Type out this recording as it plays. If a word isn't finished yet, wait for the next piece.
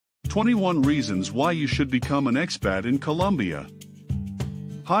21 Reasons Why You Should Become an Expat in Colombia.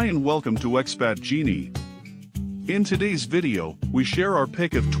 Hi and welcome to Expat Genie. In today's video, we share our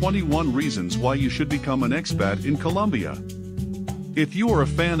pick of 21 reasons why you should become an expat in Colombia. If you are a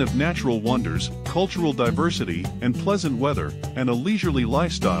fan of natural wonders, cultural diversity, and pleasant weather, and a leisurely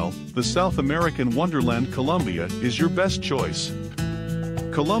lifestyle, the South American wonderland Colombia is your best choice.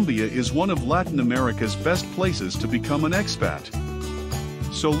 Colombia is one of Latin America's best places to become an expat.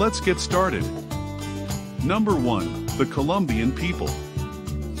 So let's get started. Number 1. The Colombian people.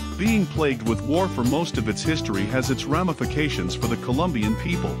 Being plagued with war for most of its history has its ramifications for the Colombian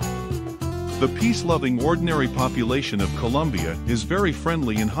people. The peace-loving ordinary population of Colombia is very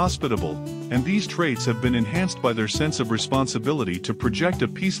friendly and hospitable, and these traits have been enhanced by their sense of responsibility to project a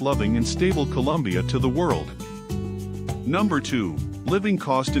peace-loving and stable Colombia to the world. Number 2. Living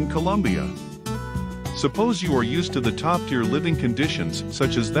cost in Colombia. Suppose you are used to the top-tier living conditions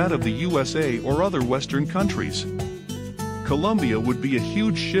such as that of the USA or other Western countries. Colombia would be a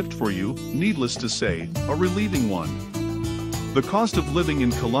huge shift for you, needless to say, a relieving one. The cost of living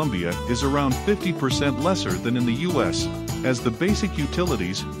in Colombia is around 50% lesser than in the US, as the basic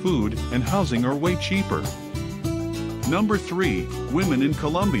utilities, food, and housing are way cheaper. Number 3. Women in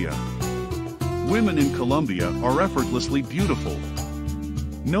Colombia. Women in Colombia are effortlessly beautiful.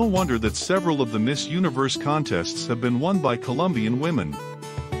 No wonder that several of the Miss Universe contests have been won by Colombian women.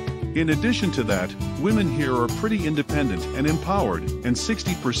 In addition to that, women here are pretty independent and empowered, and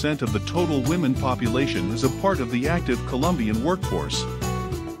 60% of the total women population is a part of the active Colombian workforce.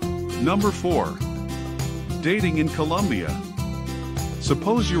 Number 4. Dating in Colombia.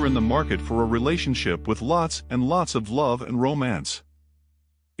 Suppose you're in the market for a relationship with lots and lots of love and romance.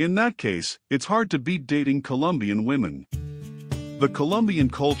 In that case, it's hard to beat dating Colombian women. The Colombian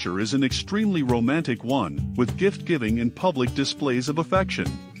culture is an extremely romantic one, with gift-giving and public displays of affection.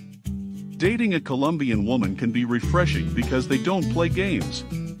 Dating a Colombian woman can be refreshing because they don't play games.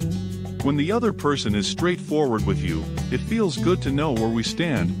 When the other person is straightforward with you, it feels good to know where we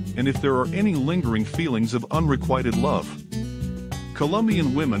stand, and if there are any lingering feelings of unrequited love.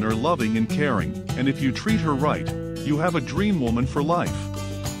 Colombian women are loving and caring, and if you treat her right, you have a dream woman for life.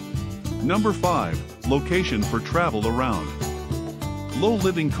 Number 5. Location for travel around. Low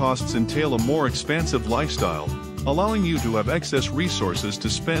living costs entail a more expansive lifestyle, allowing you to have excess resources to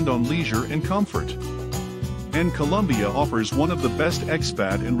spend on leisure and comfort. And Colombia offers one of the best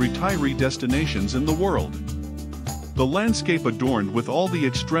expat and retiree destinations in the world. The landscape adorned with all the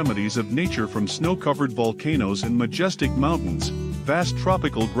extremities of nature, from snow-covered volcanoes and majestic mountains, vast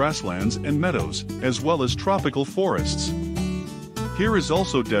tropical grasslands and meadows, as well as tropical forests. Here is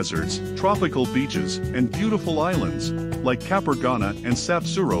also deserts, tropical beaches, and beautiful islands, like Capurganá and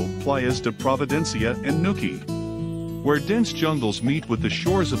Sapsuro, Playas de Providencia and Nuki, where dense jungles meet with the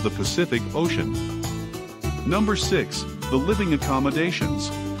shores of the Pacific Ocean. Number 6. The living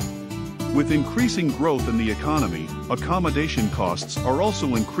accommodations. With increasing growth in the economy, accommodation costs are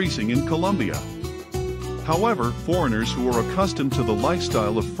also increasing in Colombia. However, foreigners who are accustomed to the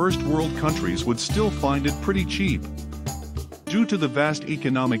lifestyle of first-world countries would still find it pretty cheap. Due to the vast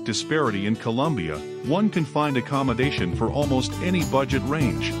economic disparity in Colombia, one can find accommodation for almost any budget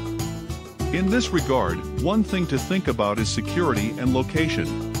range. In this regard, one thing to think about is security and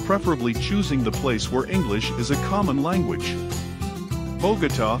location, preferably choosing the place where English is a common language.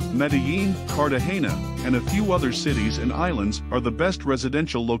 Bogotá, Medellín, Cartagena, and a few other cities and islands are the best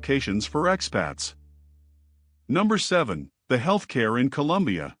residential locations for expats. Number 7. The healthcare in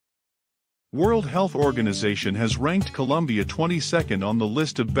Colombia. World Health Organization has ranked Colombia 22nd on the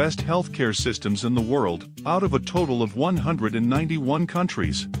list of best healthcare systems in the world, out of a total of 191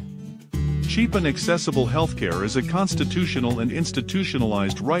 countries. Cheap and accessible healthcare is a constitutional and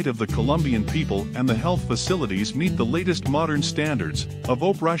institutionalized right of the Colombian people, and the health facilities meet the latest modern standards of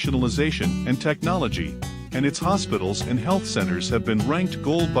operationalization and technology, and its hospitals and health centers have been ranked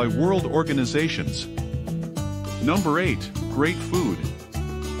gold by world organizations. Number 8. Great food.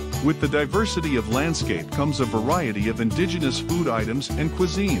 With the diversity of landscape comes a variety of indigenous food items and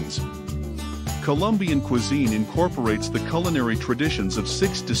cuisines. Colombian cuisine incorporates the culinary traditions of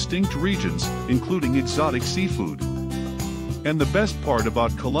 6 distinct regions, including exotic seafood. And the best part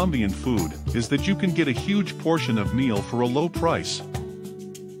about Colombian food is that you can get a huge portion of meal for a low price.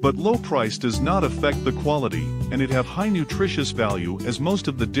 But low price does not affect the quality, and it have high nutritious value, as most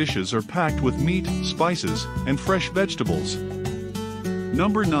of the dishes are packed with meat, spices, and fresh vegetables.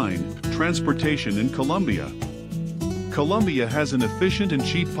 Number 9. Transportation in Colombia. Colombia has an efficient and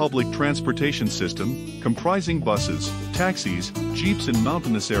cheap public transportation system, comprising buses, taxis, jeeps in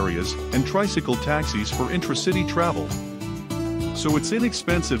mountainous areas, and tricycle taxis for intra-city travel. so it's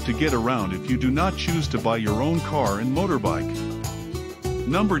inexpensive to get around if you do not choose to buy your own car and motorbike.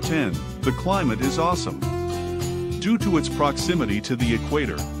 Number 10. The climate is awesome. Due to its proximity to the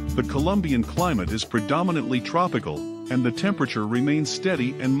equator, the Colombian climate is predominantly tropical, and the temperature remains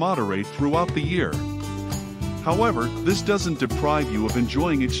steady and moderate throughout the year. However, this doesn't deprive you of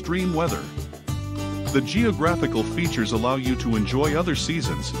enjoying extreme weather. The geographical features allow you to enjoy other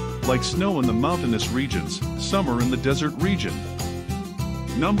seasons, like snow in the mountainous regions, summer in the desert region.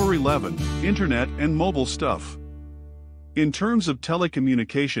 Number 11. Internet and mobile stuff. In terms of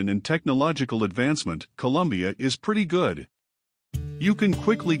telecommunication and technological advancement, Colombia is pretty good. You can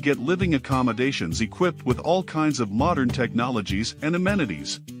quickly get living accommodations equipped with all kinds of modern technologies and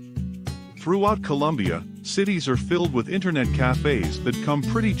amenities. Throughout Colombia, cities are filled with internet cafes that come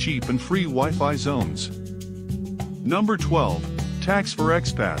pretty cheap and free Wi-Fi zones. Number 12. Tax for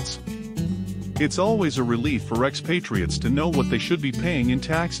expats. It's always a relief for expatriates to know what they should be paying in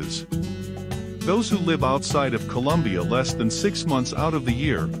taxes. Those who live outside of Colombia less than 6 months out of the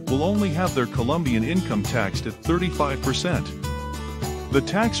year will only have their Colombian income taxed at 35%. The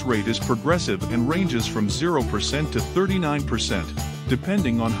tax rate is progressive and ranges from 0% to 39%,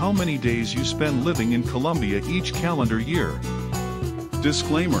 depending on how many days you spend living in Colombia each calendar year.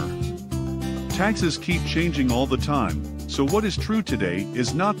 Disclaimer: taxes keep changing all the time, so what is true today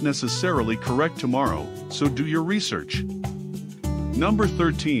is not necessarily correct tomorrow, so do your research. Number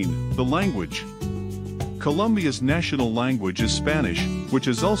 13. The language. Colombia's national language is Spanish, which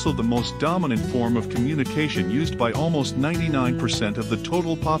is also the most dominant form of communication used by almost 99% of the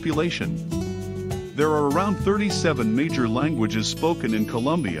total population. There are around 37 major languages spoken in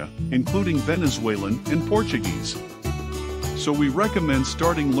Colombia, including Venezuelan and Portuguese. So we recommend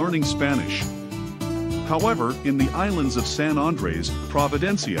starting learning Spanish. However, in the islands of San Andres,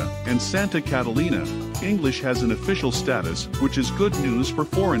 Providencia, and Santa Catalina, English has an official status, which is good news for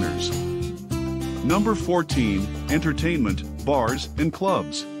foreigners. Number 14. Entertainment, bars, and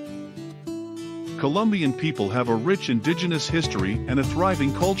clubs. Colombian people have a rich indigenous history and a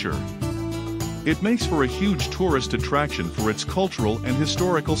thriving culture. It makes for a huge tourist attraction for its cultural and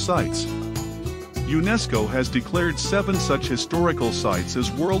historical sites. UNESCO has declared 7 such historical sites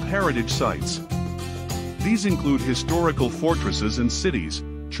as World Heritage Sites. These include historical fortresses and cities,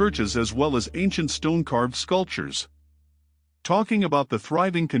 churches, as well as ancient stone-carved sculptures. Talking about the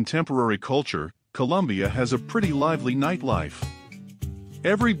thriving contemporary culture, Colombia has a pretty lively nightlife.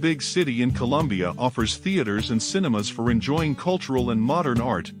 Every big city in Colombia offers theaters and cinemas for enjoying cultural and modern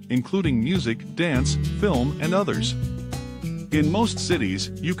art, including music, dance, film, and others. In most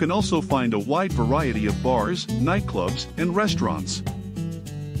cities, you can also find a wide variety of bars, nightclubs, and restaurants.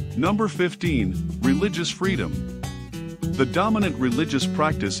 Number 15. Religious freedom. The dominant religious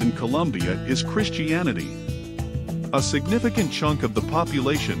practice in Colombia is Christianity. A significant chunk of the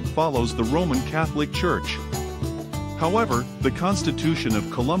population follows the Roman Catholic Church. However, the Constitution of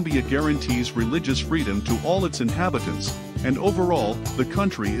Colombia guarantees religious freedom to all its inhabitants, and overall, the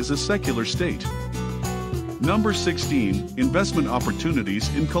country is a secular state. Number 16. Investment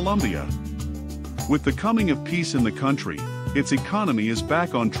opportunities in Colombia. With the coming of peace in the country, its economy is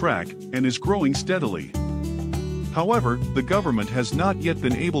back on track and is growing steadily. However, the government has not yet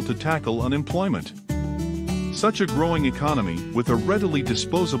been able to tackle unemployment. Such a growing economy with a readily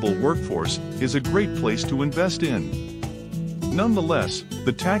disposable workforce is a great place to invest in. Nonetheless,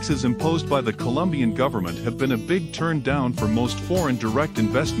 the taxes imposed by the Colombian government have been a big turn down for most foreign direct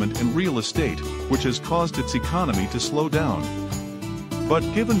investment in real estate, which has caused its economy to slow down.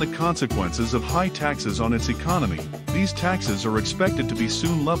 But given the consequences of high taxes on its economy, these taxes are expected to be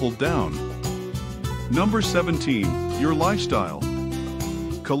soon leveled down. Number 17. Your lifestyle.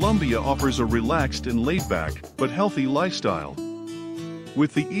 Colombia offers a relaxed and laid-back, but healthy lifestyle.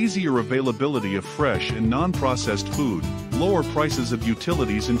 With the easier availability of fresh and non-processed food, lower prices of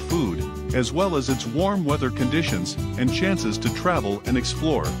utilities and food, as well as its warm weather conditions and chances to travel and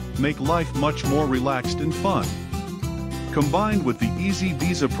explore, make life much more relaxed and fun. Combined with the easy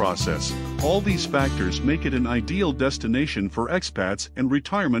visa process, all these factors make it an ideal destination for expats and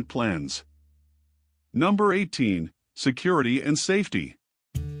retirement plans. Number 18. Security and safety.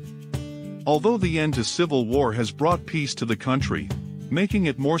 Although the end to civil war has brought peace to the country, making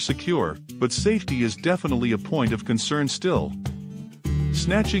it more secure, but safety is definitely a point of concern still.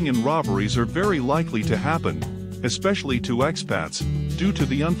 Snatching and robberies are very likely to happen, especially to expats, due to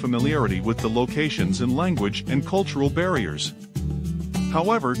the unfamiliarity with the locations and language and cultural barriers.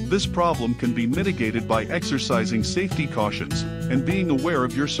 However, this problem can be mitigated by exercising safety cautions and being aware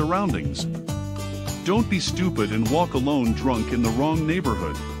of your surroundings. Don't be stupid and walk alone drunk in the wrong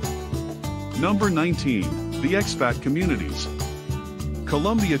neighborhood. Number 19. The Expat Communities.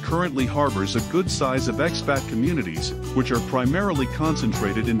 Colombia currently harbors a good size of expat communities, which are primarily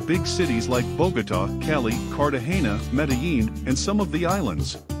concentrated in big cities like Bogotá, Cali, Cartagena, Medellín, and some of the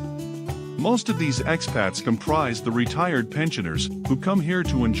islands. Most of these expats comprise the retired pensioners, who come here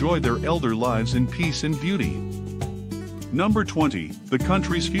to enjoy their elder lives in peace and beauty. Number 20, the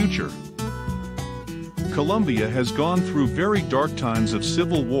country's future. Colombia has gone through very dark times of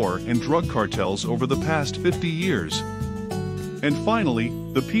civil war and drug cartels over the past 50 years. And finally,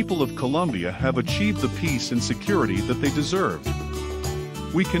 the people of Colombia have achieved the peace and security that they deserved.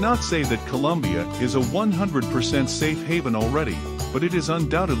 We cannot say that Colombia is a 100% safe haven already, but it is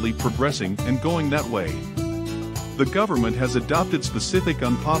undoubtedly progressing and going that way. The government has adopted specific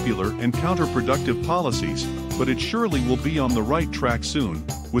unpopular and counterproductive policies, but it surely will be on the right track soon,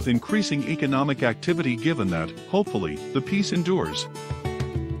 with increasing economic activity given that, hopefully, the peace endures.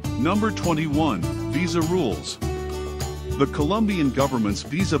 Number 21, Visa Rules. The Colombian government's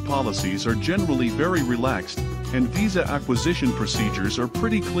visa policies are generally very relaxed, and visa acquisition procedures are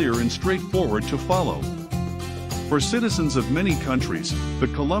pretty clear and straightforward to follow. For citizens of many countries, the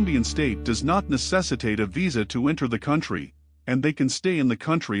Colombian state does not necessitate a visa to enter the country, and they can stay in the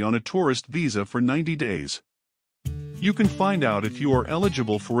country on a tourist visa for 90 days. You can find out if you are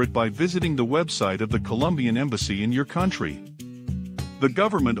eligible for it by visiting the website of the Colombian embassy in your country. The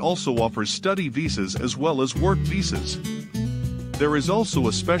government also offers study visas as well as work visas. There is also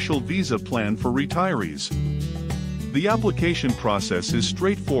a special visa plan for retirees. The application process is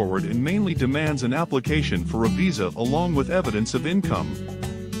straightforward and mainly demands an application for a visa along with evidence of income.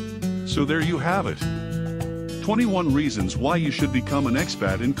 So there you have it. 21 reasons why you should become an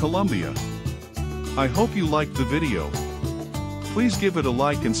expat in Colombia. I hope you liked the video. Please give it a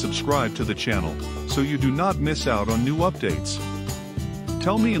like and subscribe to the channel, so you do not miss out on new updates.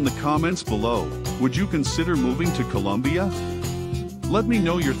 Tell me in the comments below, would you consider moving to Colombia? Let me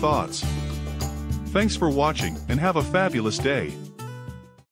know your thoughts. Thanks for watching and have a fabulous day.